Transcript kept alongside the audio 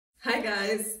Hi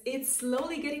guys, it's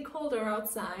slowly getting colder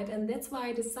outside and that's why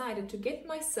I decided to get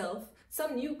myself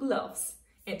some new gloves.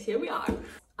 And here we are.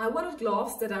 I wanted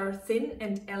gloves that are thin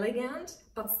and elegant,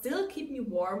 but still keep me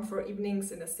warm for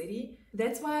evenings in the city.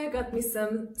 That's why I got me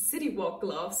some city walk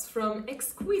gloves from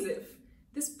Exquisiv.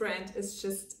 This brand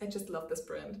is I just love this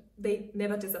brand. They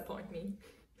never disappoint me.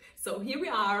 So here we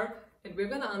are and we're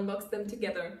gonna unbox them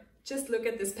together. Just look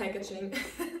at this packaging.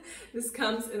 This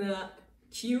comes in a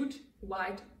cute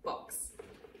white box.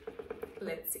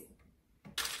 Let's see.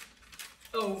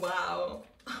 Oh wow.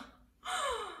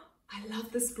 I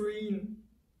love this green.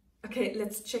 Okay,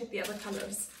 let's check the other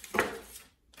colors.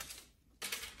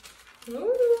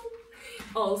 Ooh.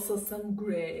 Also some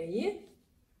gray.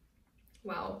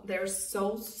 Wow, they're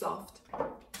so soft.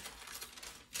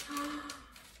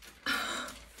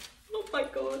 Oh my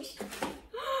gosh.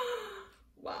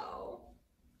 Wow.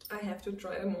 I have to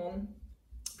try them on.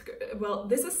 Well,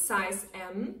 this is size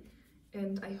M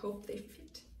and I hope they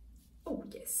fit. Oh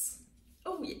yes.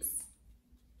 Oh yes.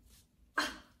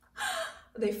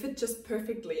 They fit just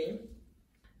perfectly.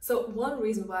 So one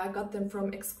reason why I got them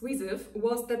from Exquisiv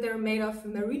was that they're made of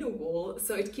merino wool,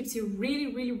 so it keeps you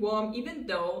really warm even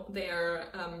though they are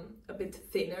a bit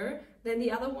thinner than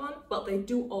the other one, but they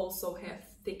do also have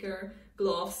thicker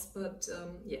gloves, but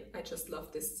yeah, I just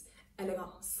love this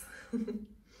elegance.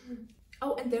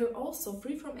 Oh, and they're also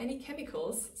free from any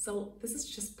chemicals, so this is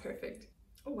just perfect.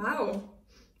 Oh wow,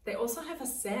 they also have a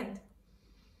scent.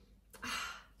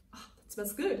 Oh, that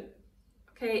smells good.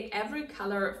 Okay, every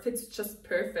color fits just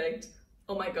perfect.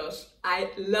 Oh my gosh, I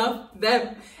love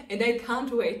them and I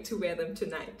can't wait to wear them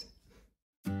tonight.